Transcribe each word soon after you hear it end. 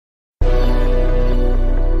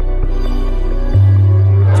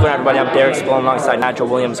everybody, I'm Derek Spallone alongside Nigel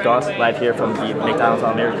Williams-Goss, live here from the McDonald's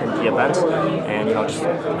All-American event. And, just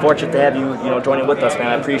fortunate to have you, joining with us, man.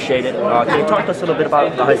 I appreciate it. Can you talk to us a little bit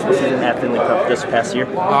about the high school season at Findlay Prep this past year?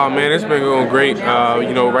 Man, it's been going great.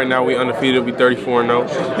 Right now we undefeated, we 34-0,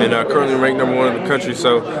 and currently ranked #1 in the country.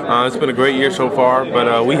 So it's been a great year so far,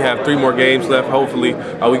 but we have 3 more games left. Hopefully,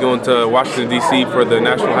 we go into Washington, D.C. for the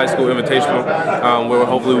National High School Invitational, where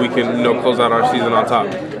hopefully we can, close out our season on top.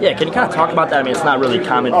 Yeah, can you kind of talk about that? I mean, it's not really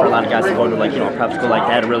common for a lot of guys to go to prep school like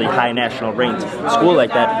that, a really high national ranked school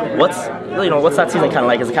like that. What's that season kind of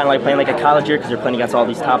like? Is it kind of like playing like a college year because you're playing against all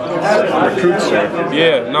these top recruits? Or?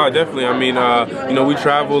 Yeah, no, definitely. I mean, we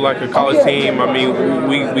travel like a college team. I mean,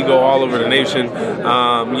 we go all over the nation.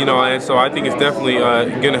 And so I think it's definitely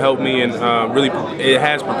going to help me, and really it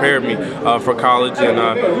has prepared me for college. And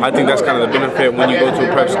I think that's kind of the benefit when you go to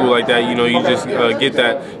a prep school like that. You just get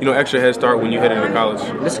that extra head start when you head into college.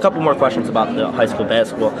 Just a couple more questions about the high school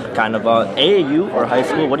basketball. Kind of AAU or high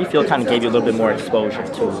school, what do you feel kind of gave you a little bit more exposure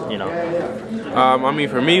to, I mean,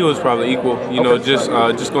 for me, it was probably equal. Okay.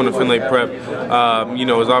 Just going to Findlay Prep,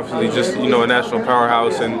 is obviously just a national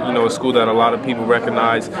powerhouse, and a school that a lot of people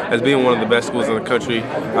recognize as being one of the best schools in the country.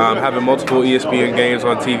 Having multiple ESPN games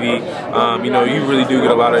on TV, you really do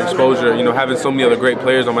get a lot of exposure. Having so many other great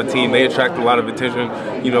players on my team, they attract a lot of attention.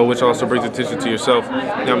 Which also brings attention to yourself.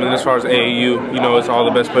 As far as AAU, it's all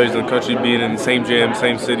the best players in the country being in the same gym,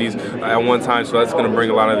 same cities at one time, so that's going to bring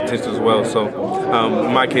a lot of attention as well. So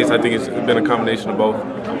in my case, I think it's been a combination of both.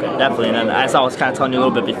 Okay, definitely. And as I was kind of telling you a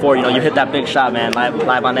little bit before, you hit that big shot, man,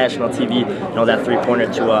 live on national TV. That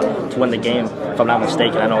 3-pointer to win the game. If I'm not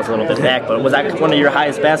mistaken, I know it's a little bit back, but was that one of your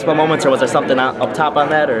highest basketball moments, or was there something up top on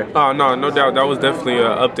that? Or no doubt, that was definitely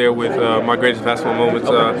up there with my greatest basketball moments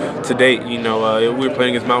to date. We were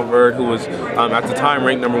playing against Mount Verde, who was at the time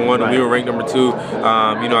ranked #1, and we were ranked #2.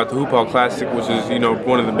 At the Hoop Hall Classic, which is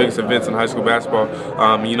one of the biggest events in high school basketball.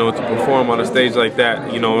 To perform on a stage like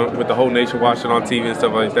that, with the whole nation watching on TV and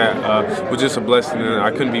stuff like that, was just a blessing, and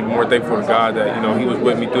I couldn't be more thankful to God that He was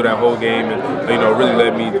with me through that whole game, and really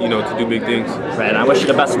led me to do big things. Right, and I wish you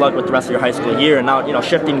the best of luck with the rest of your high school year. And now,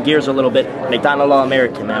 shifting gears a little bit, McDonald's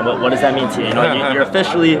All-American, man. What does that mean to you? You're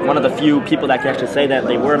officially one of the few people that can actually say that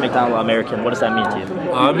they were a McDonald's All-American. What does that mean to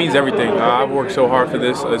you? It means everything. I've worked so hard for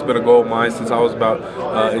this. It's been a goal of mine since I was about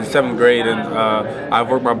in 7th grade, and I've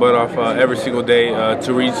worked my butt off every single day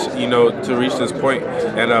to reach this point.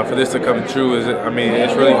 And for this to come true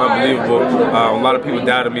it's really unbelievable. A lot of people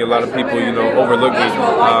doubted me. A lot of people, overlooked me.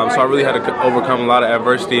 So I really had to overcome a lot of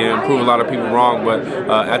adversity and prove a lot of people wrong. But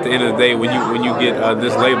at the end of the day, when you get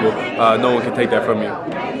this label, no one can take that from you.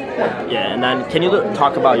 Yeah, and then can you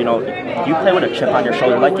talk about, you play with a chip on your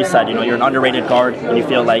shoulder, like you said, you're an underrated guard, and you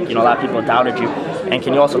feel like, a lot of people doubted you. And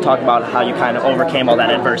can you also talk about how you kind of overcame all that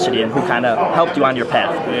adversity and who kind of helped you on your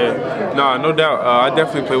path? Yeah, no doubt. I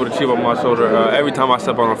definitely play with a chip on my shoulder. Every time I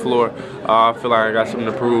step on the floor, I feel like I got something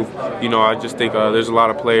to prove. I just think there's a lot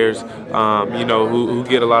of players, who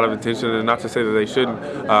get a lot of attention, and not to say that they shouldn't,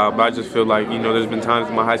 but I just feel like, there's been times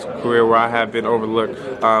in my high school career where I have been overlooked.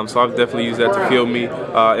 So I've definitely used that to fuel me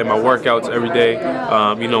in my workouts every day.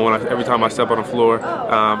 Every time I step on the floor,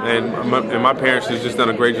 and my parents has just done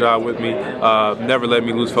a great job with me. Never let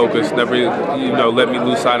me lose focus, never let me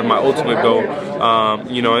lose sight of my ultimate goal.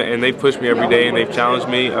 And they've pushed me every day, and they've challenged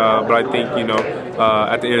me. But I think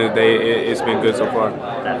at the end of the day, it's been good so far.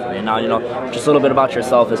 Definitely. And now just a little bit about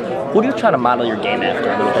yourself is who do you try to model your game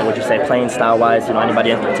after a little bit? Would you say playing style wise?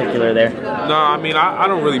 Anybody in particular there? No, I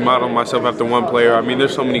don't really model myself after one player.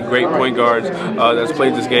 There's so many great point guards that's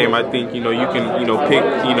played this game. I think you can pick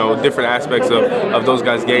different aspects of those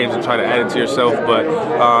guys' games and try to add it to yourself. But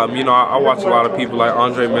I watch a lot of people like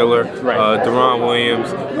Andre Miller, Deron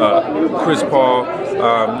Williams, Chris Paul,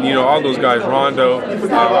 all those guys, Rondo.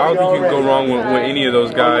 I don't think you can go wrong with any of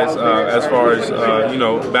those guys as far as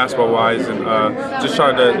basketball-wise, and just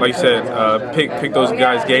try to, like you said, pick those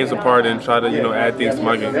guys' games apart and try to add things to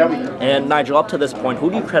my game. And Nigel, up to this point, who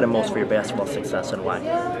do you credit most for your basketball success, and why?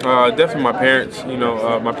 Definitely my parents.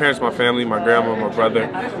 My parents, my family, my grandma, my brother,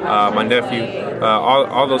 my nephew,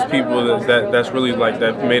 all those people that's really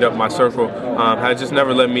that made up my circle. Had just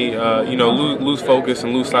never let me lose focus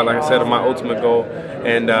and lose sight, like I said, of my ultimate goal.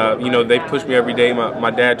 And they push me every day.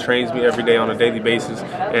 My dad trains me every day on a daily basis,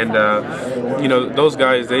 and those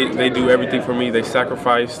guys, they do everything for me. They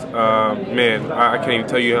sacrificed. Man, I can't even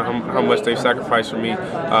tell you how much they've sacrificed for me.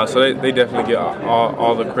 So they definitely get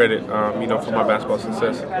all the credit, for my basketball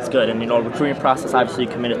success. That's good. And recruiting process. Obviously, you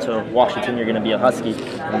committed to Washington. You're going to be a Husky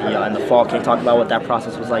in the fall. Can you talk about about what that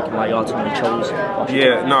process was like and why you ultimately chose Washington?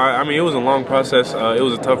 Yeah, no, I mean, it was a long process. It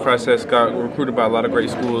was a tough process. Got recruited by a lot of great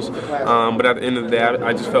schools. But at the end of the day,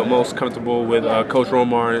 I just felt most comfortable with Coach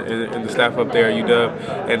Romar and the staff up there at UW.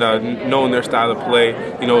 And knowing their style of play,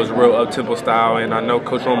 you know, it was a real up-tempo style. And I know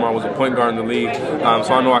Coach Romar was a point guard in the league.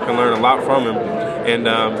 So I know I can learn a lot from him.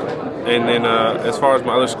 And then as far as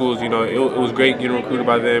my other schools, you know, it was great getting recruited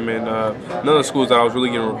by them, and none of the schools that I was really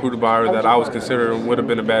getting recruited by or that I was considering would have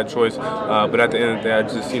been a bad choice. But at the end of the day, I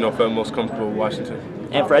just, you know, felt most comfortable with Washington.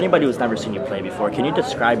 And for anybody who's never seen you play before, can you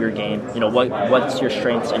describe your game? You know, what's your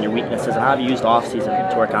strengths and your weaknesses, and how have you used the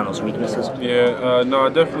offseason to work on those weaknesses? Yeah, no,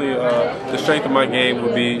 definitely the strength of my game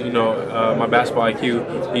would be, you know, my basketball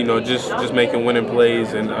IQ, you know, just making winning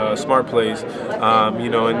plays and smart plays, you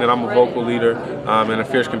know, and then I'm a vocal leader and a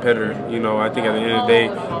fierce competitor. You know, I think at the end of the day,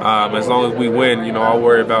 as long as we win, you know, I'll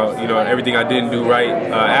worry about, you know, everything I didn't do right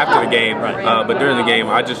after the game, but during the game,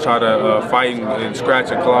 I just try to fight and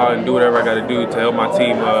scratch and claw and do whatever I got to do to help my team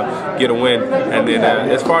get a win. And then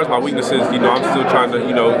as far as my weaknesses, you know, I'm still trying to,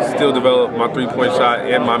 you know, still develop my three-point shot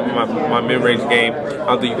and my mid-range game. I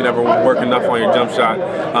don't think you can ever work enough on your jump shot.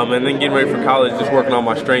 And then getting ready for college, just working on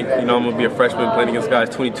my strength. You know, I'm gonna be a freshman playing against guys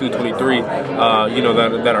 22, 23, you know,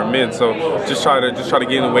 that are men. So just try to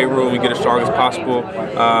get in the weight room and get as strong as possible,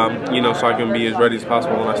 you know, so I can be as ready as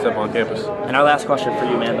possible when I step on campus. And our last question for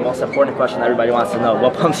you, man, the most important question everybody wants to know: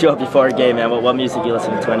 what pumps you up before a game, man? What music you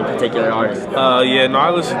listen to? Any particular artist? Yeah, no,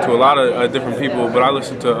 I listen to a lot of different people, but I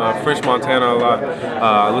listen to French Montana a lot.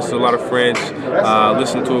 I listen to a lot of French.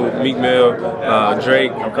 Listen to Meek Mill,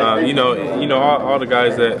 Drake. You know, all the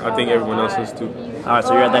guys that I think everyone else listens to. All right,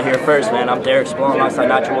 so you heard that here first, man. I'm Spallone alongside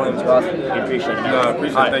Nigel Williams-Goss. We appreciate it, man.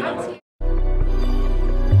 Appreciate it. Thank you.